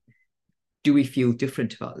way. do we feel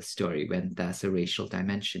different about the story when there's a racial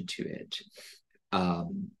dimension to it?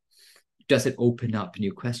 Um, does it open up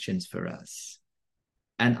new questions for us?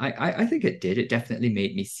 And I think it did. It definitely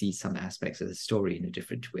made me see some aspects of the story in a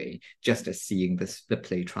different way. Just as seeing the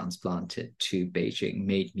play transplanted to Beijing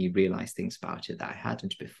made me realize things about it that I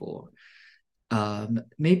hadn't before.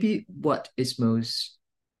 Maybe what is most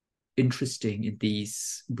interesting in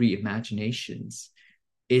these reimaginations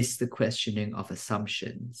is the questioning of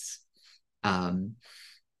assumptions. Um,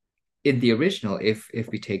 in the original, if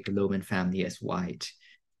we take the Lohman family as white,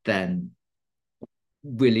 then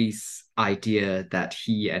Willie's idea that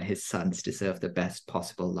he and his sons deserve the best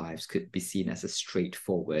possible lives could be seen as a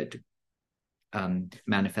straightforward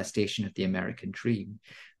manifestation of the American dream.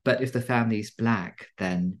 But if the family is black,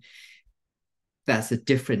 then there's a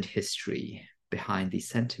different history behind these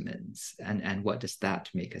sentiments. And what does that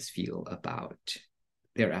make us feel about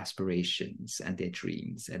their aspirations and their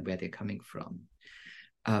dreams and where they're coming from?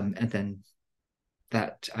 And then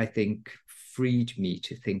that, I think, freed me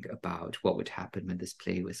to think about what would happen when this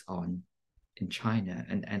play was on in China,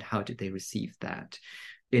 and how did they receive that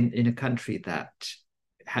in a country that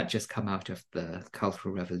had just come out of the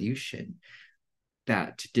Cultural Revolution,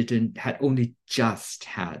 that didn't had only just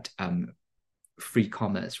had free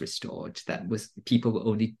commerce restored, that was people were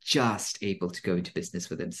only just able to go into business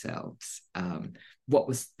for themselves. What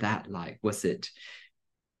was that like? Was it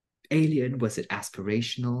alien? Was it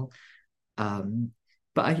aspirational?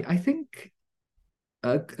 But I think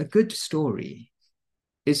a good story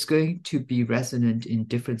is going to be resonant in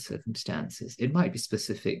different circumstances. It might be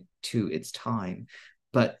specific to its time,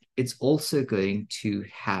 but it's also going to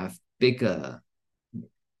have bigger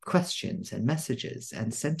questions and messages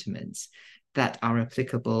and sentiments that are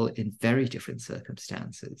applicable in very different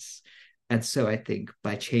circumstances. And so I think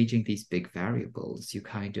by changing these big variables, you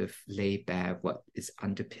kind of lay bare what is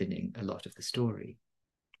underpinning a lot of the story.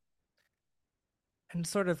 And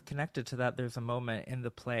sort of connected to that, there's a moment in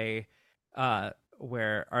the play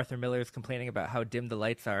where Arthur Miller is complaining about how dim the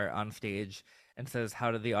lights are on stage and says,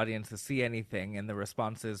 "How do the audiences see anything?" And the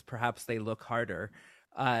response is, "Perhaps they look harder."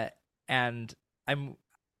 And I'm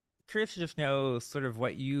curious to just know sort of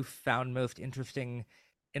what you found most interesting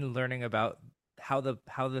in learning about how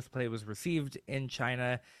this play was received in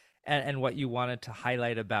China, and what you wanted to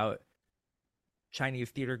highlight about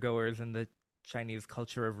Chinese theater goers and the Chinese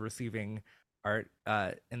culture of receiving art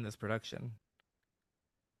in this production.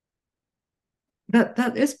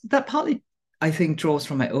 That partly, I think, draws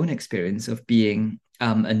from my own experience of being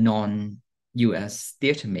a non-US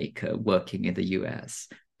theater maker working in the US.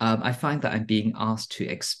 I find that I'm being asked to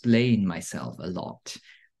explain myself a lot.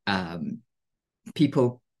 Um,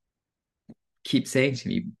 People keep saying to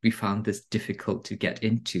me, we found this difficult to get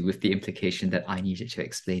into, with the implication that I needed to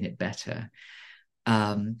explain it better.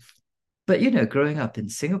 Um, but growing up in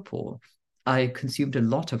Singapore, I consumed a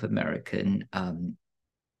lot of American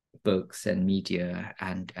books and media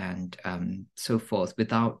and so forth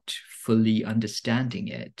without fully understanding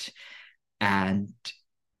it, and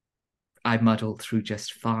I muddled through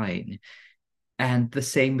just fine. And the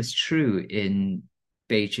same was true in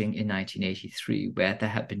Beijing in 1983, where there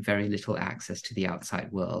had been very little access to the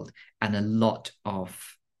outside world, and a lot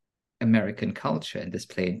of American culture, and this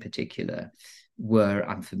play in particular, were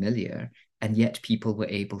unfamiliar. And yet people were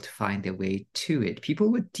able to find their way to it.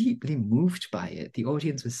 People were deeply moved by it. The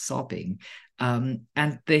audience was sobbing. And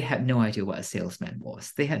they had no idea what a salesman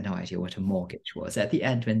was. They had no idea what a mortgage was. At the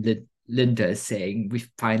end, when Linda is saying, "We've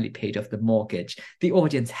finally paid off the mortgage," the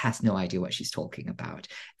audience has no idea what she's talking about.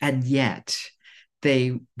 And yet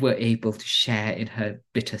they were able to share in her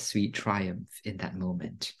bittersweet triumph in that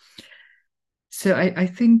moment. So I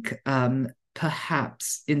think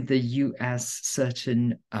perhaps in the US,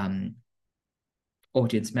 certain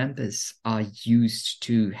audience members are used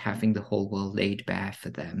to having the whole world laid bare for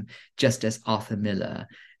them, just as Arthur Miller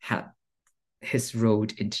had his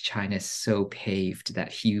road into China so paved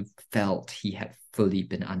that he felt he had fully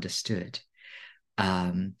been understood.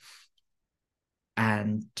 Um,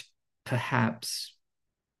 and perhaps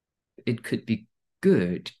it could be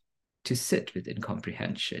good to sit with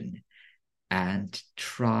incomprehension and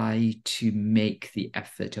try to make the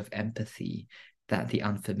effort of empathy that the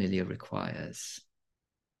unfamiliar requires.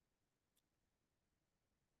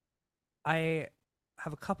 I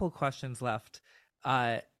have a couple questions left.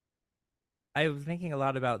 Uh, I was thinking a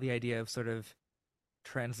lot about the idea of sort of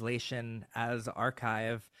translation as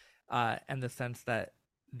archive, and the sense that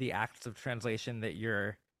the acts of translation that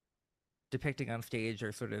you're depicting on stage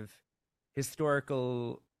are sort of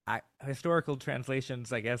historical historical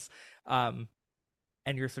translations, I guess, and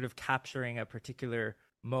you're sort of capturing a particular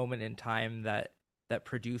moment in time that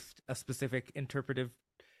produced a specific interpretive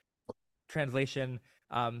translation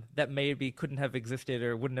that maybe couldn't have existed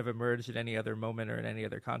or wouldn't have emerged in any other moment or in any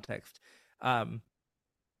other context. Um,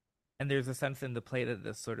 and there's a sense in the play that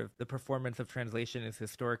this sort of the performance of translation is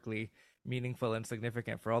historically meaningful and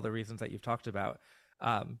significant for all the reasons that you've talked about.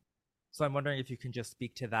 Um, so I'm wondering if you can just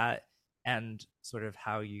speak to that and sort of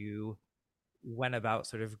how you went about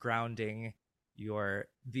sort of grounding your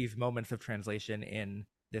these moments of translation in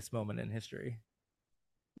this moment in history.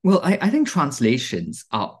 Well, I think translations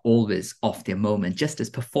are always of their moment, just as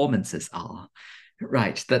performances are.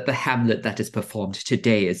 Right, that the Hamlet that is performed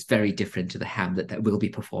today is very different to the Hamlet that will be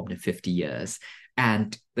performed in 50 years.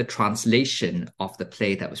 And the translation of the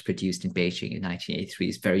play that was produced in Beijing in 1983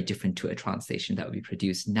 is very different to a translation that will be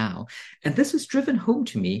produced now. And this was driven home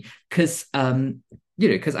to me because,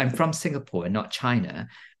 because I'm from Singapore and not China.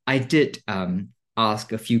 I did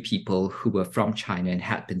ask a few people who were from China and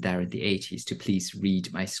had been there in the 80s to please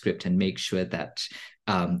read my script and make sure that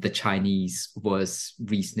the Chinese was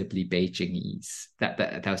reasonably Beijingese, that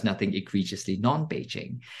there was nothing egregiously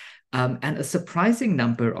non-Beijing. And a surprising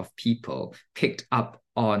number of people picked up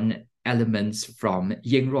on elements from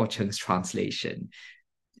Ying Ruocheng's translation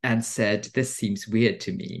and said, this seems weird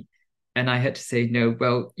to me. And I had to say, no,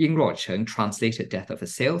 well, Ying Ruocheng translated Death of a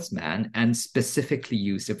Salesman and specifically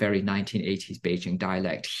used a very 1980s Beijing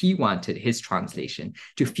dialect. He wanted his translation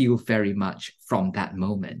to feel very much from that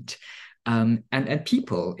moment. And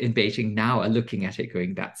people in Beijing now are looking at it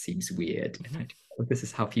going, that seems weird. Mm-hmm. This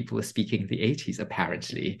is how people were speaking in the 80s,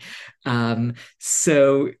 apparently.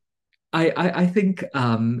 So I think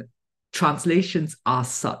translations are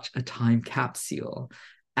such a time capsule.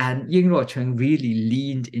 And Ying Ruocheng really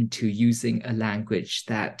leaned into using a language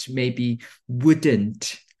that maybe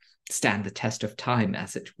wouldn't stand the test of time,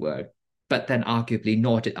 as it were. But then arguably,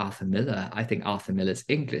 nor did Arthur Miller. I think Arthur Miller's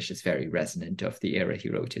English is very resonant of the era he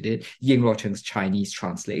wrote it in. Ying Ruocheng's Chinese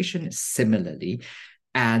translation is similarly.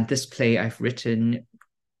 And this play I've written,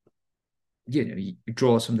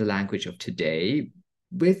 draws from the language of today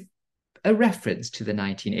with a reference to the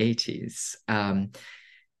 1980s.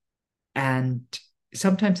 And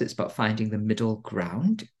sometimes it's about finding the middle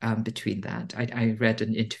ground between that. I read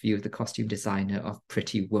an interview with the costume designer of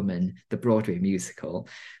Pretty Woman, the Broadway musical,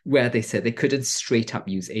 where they said they couldn't straight up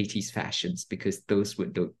use 80s fashions because those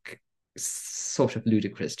would look sort of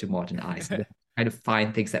ludicrous to modern eyes. Kind of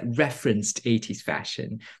find things that referenced 80s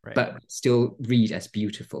fashion, right, but still read as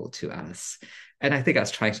beautiful to us. And I think I was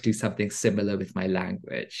trying to do something similar with my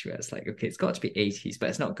language, where it's like, okay, it's got to be 80s, but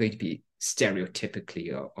it's not going to be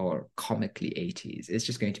stereotypically or comically 80s. It's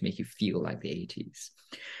just going to make you feel like the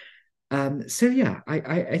 80s. So yeah,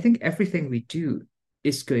 I think everything we do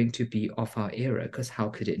is going to be of our era, because how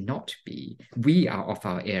could it not be? We are of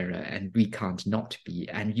our era and we can't not be.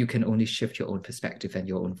 And you can only shift your own perspective and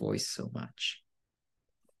your own voice so much.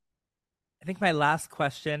 I think my last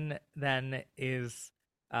question then is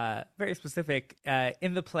very specific.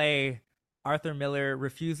 In the play, Arthur Miller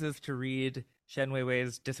refuses to read Shen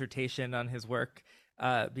Weiwei's dissertation on his work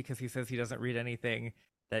because he says he doesn't read anything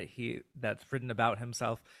that's written about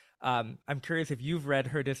himself. I'm curious if you've read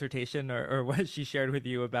her dissertation or what she shared with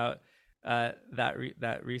you about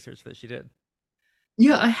that research that she did.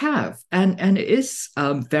 Yeah, I have, and it is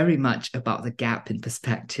very much about the gap in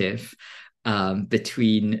perspective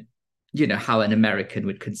between how an American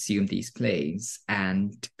would consume these plays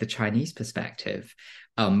and the Chinese perspective,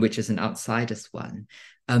 which is an outsider's one.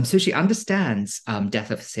 So she understands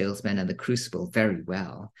Death of a Salesman and The Crucible very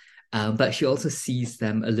well. But she also sees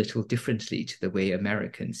them a little differently to the way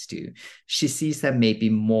Americans do. She sees them maybe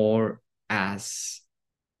more as,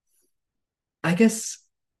 I guess,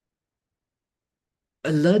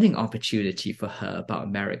 a learning opportunity for her about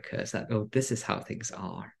America. Is that, oh, this is how things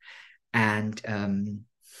are. And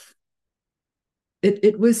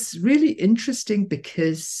it was really interesting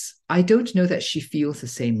because I don't know that she feels the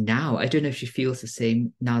same now. I don't know if she feels the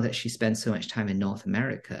same now that she spends so much time in North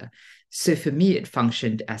America. So for me, it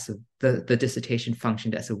functioned as the dissertation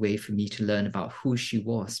functioned as a way for me to learn about who she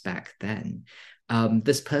was back then.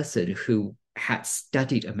 This person who had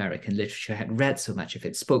studied American literature, had read so much of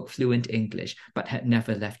it, spoke fluent English, but had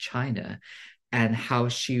never left China, and how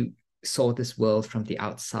she saw this world from the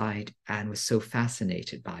outside and was so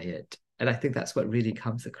fascinated by it. And I think that's what really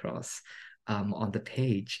comes across on the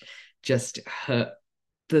page, just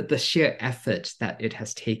the sheer effort that it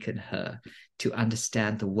has taken her to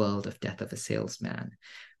understand the world of Death of a Salesman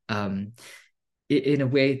in a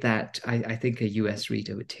way that I think a US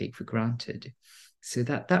reader would take for granted. So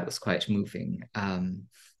that was quite moving. And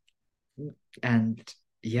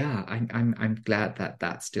yeah, I'm glad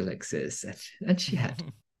that still exists. And she had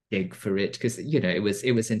dig for it because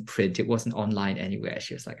it was in print. It wasn't online anywhere.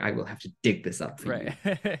 She was like, I will have to dig this up for you.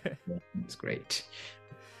 It was great.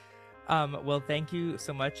 Well, thank you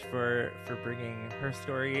so much for bringing her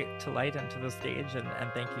story to light and to the stage,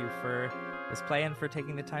 and thank you for this play and for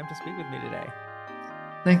taking the time to speak with me today.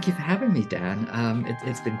 Thank you for having me, Dan.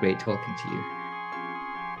 It's been great talking to you.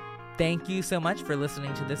 Thank you so much for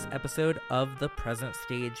listening to this episode of the Present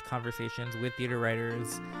Stage Conversations with Theater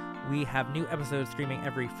Writers. We have new episodes streaming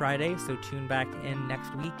every Friday, so tune back in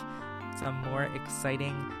next week. Some more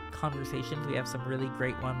exciting conversations. We have some really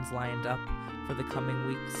great ones lined up for the coming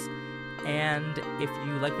weeks. And if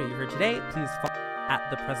you like what you heard today, please follow at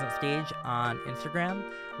The Present Stage on Instagram.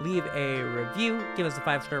 Leave a review, give us a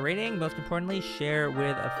 5-star rating. Most importantly, share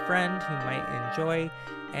with a friend who might enjoy,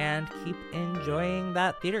 and keep enjoying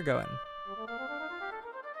that theater going.